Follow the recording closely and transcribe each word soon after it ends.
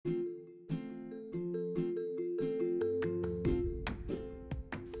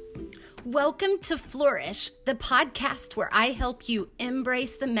Welcome to Flourish, the podcast where I help you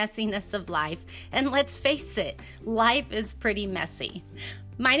embrace the messiness of life. And let's face it, life is pretty messy.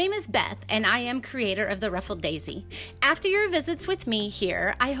 My name is Beth, and I am creator of The Ruffled Daisy. After your visits with me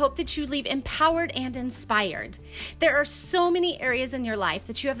here, I hope that you leave empowered and inspired. There are so many areas in your life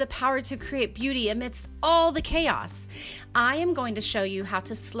that you have the power to create beauty amidst all the chaos. I am going to show you how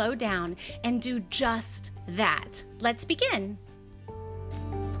to slow down and do just that. Let's begin.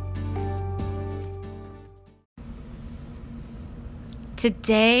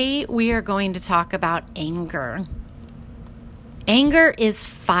 Today, we are going to talk about anger. Anger is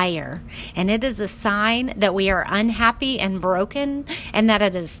fire, and it is a sign that we are unhappy and broken, and that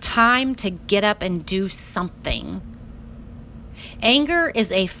it is time to get up and do something. Anger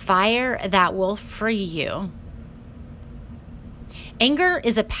is a fire that will free you. Anger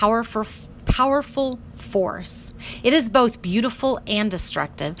is a powerful force. It is both beautiful and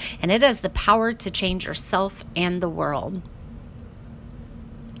destructive, and it has the power to change yourself and the world.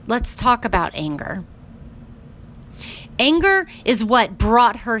 Let's talk about anger. Anger is what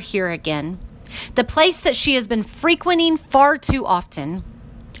brought her here again, the place that she has been frequenting far too often.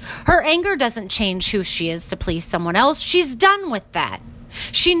 Her anger doesn't change who she is to please someone else. She's done with that.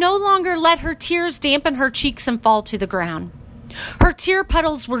 She no longer let her tears dampen her cheeks and fall to the ground. Her tear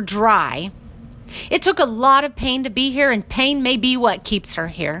puddles were dry. It took a lot of pain to be here, and pain may be what keeps her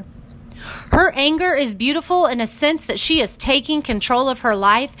here. Her anger is beautiful in a sense that she is taking control of her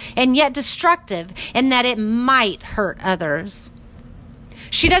life, and yet destructive in that it might hurt others.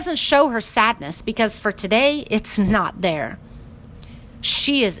 She doesn't show her sadness because for today, it's not there.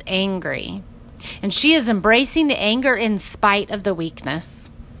 She is angry, and she is embracing the anger in spite of the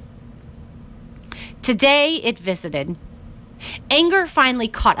weakness. Today, it visited. Anger finally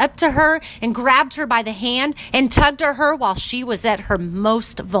caught up to her and grabbed her by the hand and tugged at her while she was at her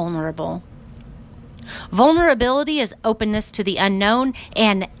most vulnerable. Vulnerability is openness to the unknown,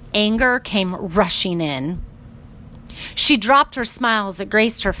 and anger came rushing in. She dropped her smiles that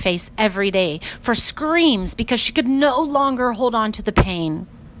graced her face every day for screams because she could no longer hold on to the pain.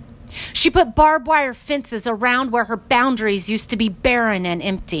 She put barbed wire fences around where her boundaries used to be barren and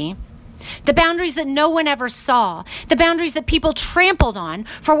empty. The boundaries that no one ever saw. The boundaries that people trampled on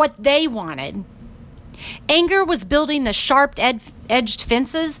for what they wanted. Anger was building the sharp-edged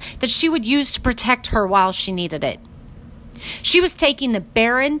fences that she would use to protect her while she needed it. She was taking the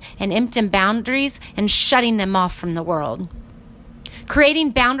barren and empty boundaries and shutting them off from the world,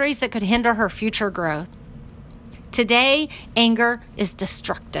 creating boundaries that could hinder her future growth. Today, anger is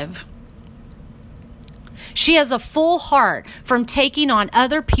destructive. She has a full heart from taking on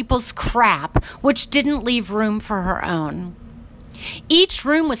other people's crap, which didn't leave room for her own. Each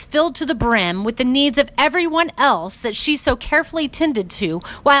room was filled to the brim with the needs of everyone else that she so carefully tended to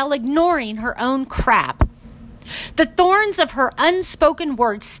while ignoring her own crap. The thorns of her unspoken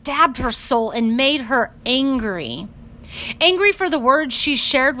words stabbed her soul and made her angry. Angry for the words she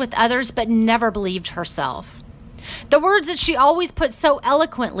shared with others but never believed herself. The words that she always put so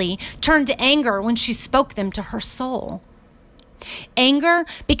eloquently turned to anger when she spoke them to her soul. Anger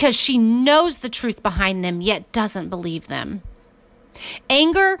because she knows the truth behind them yet doesn't believe them.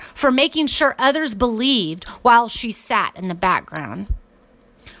 Anger for making sure others believed while she sat in the background.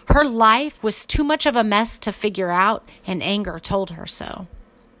 Her life was too much of a mess to figure out, and anger told her so.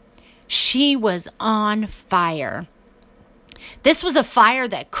 She was on fire. This was a fire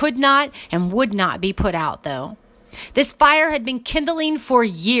that could not and would not be put out, though. This fire had been kindling for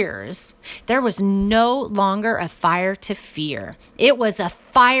years. There was no longer a fire to fear. It was a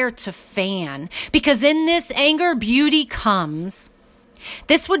fire to fan, because in this anger, beauty comes.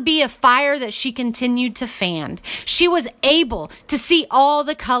 This would be a fire that she continued to fan. She was able to see all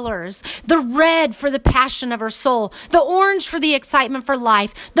the colors, the red for the passion of her soul, the orange for the excitement for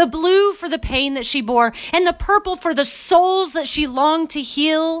life, the blue for the pain that she bore, and the purple for the souls that she longed to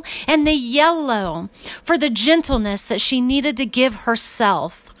heal, and the yellow for the gentleness that she needed to give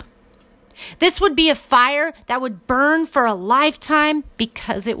herself. This would be a fire that would burn for a lifetime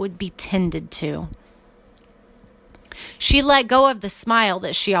because it would be tended to. She let go of the smile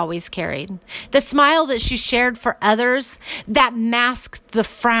that she always carried, the smile that she shared for others that masked the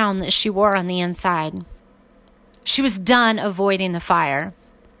frown that she wore on the inside. She was done avoiding the fire.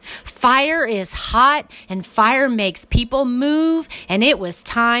 Fire is hot, and fire makes people move, and it was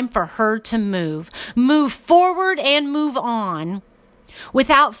time for her to move forward and move on.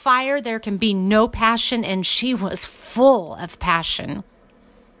 Without fire, there can be no passion, and she was full of passion.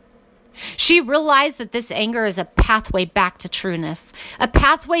 She realized that this anger is a pathway back to trueness, a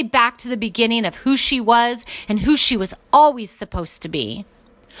pathway back to the beginning of who she was and who she was always supposed to be.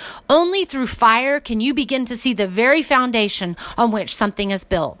 Only through fire can you begin to see the very foundation on which something is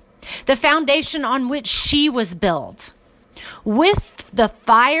built, the foundation on which she was built. With the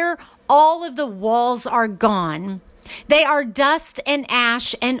fire, all of the walls are gone. They are dust and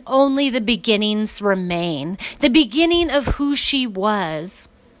ash, and only the beginnings remain, the beginning of who she was.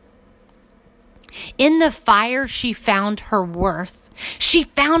 In the fire, she found her worth. She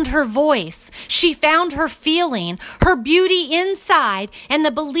found her voice. She found her feeling, her beauty inside, and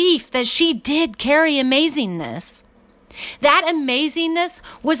the belief that she did carry amazingness. That amazingness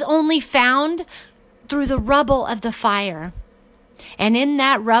was only found through the rubble of the fire. And in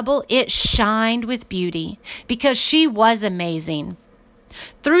that rubble, it shined with beauty because she was amazing.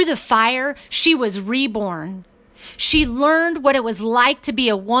 Through the fire, she was reborn. She learned what it was like to be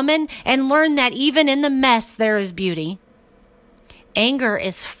a woman and learned that even in the mess, there is beauty. Anger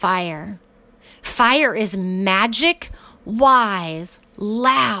is fire. Fire is magic, wise,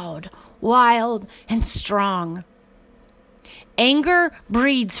 loud, wild, and strong. Anger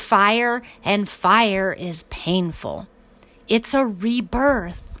breeds fire, and fire is painful. It's a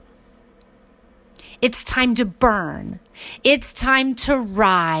rebirth. It's time to burn. It's time to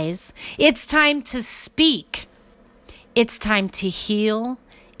rise. It's time to speak. It's time to heal.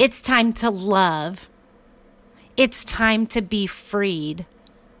 It's time to love. It's time to be freed.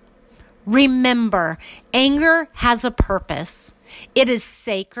 Remember, anger has a purpose. It is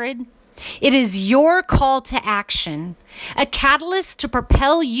sacred. It is your call to action, a catalyst to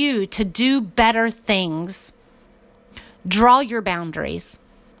propel you to do better things. Draw your boundaries.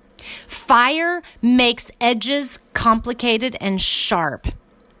 Fire makes edges complicated and sharp.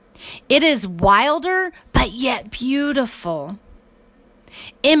 It is wilder, but yet beautiful.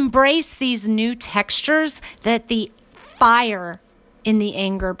 Embrace these new textures that the fire in the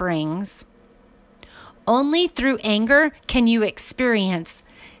anger brings. Only through anger can you experience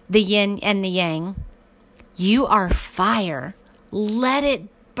the yin and the yang. You are fire. Let it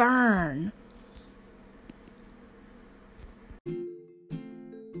burn.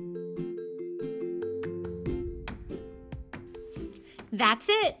 That's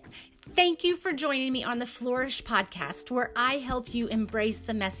it. Thank you for joining me on the Flourish podcast, where I help you embrace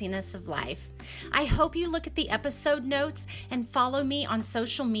the messiness of life. I hope you look at the episode notes and follow me on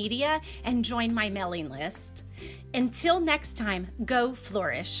social media and join my mailing list. Until next time, go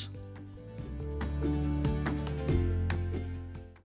flourish.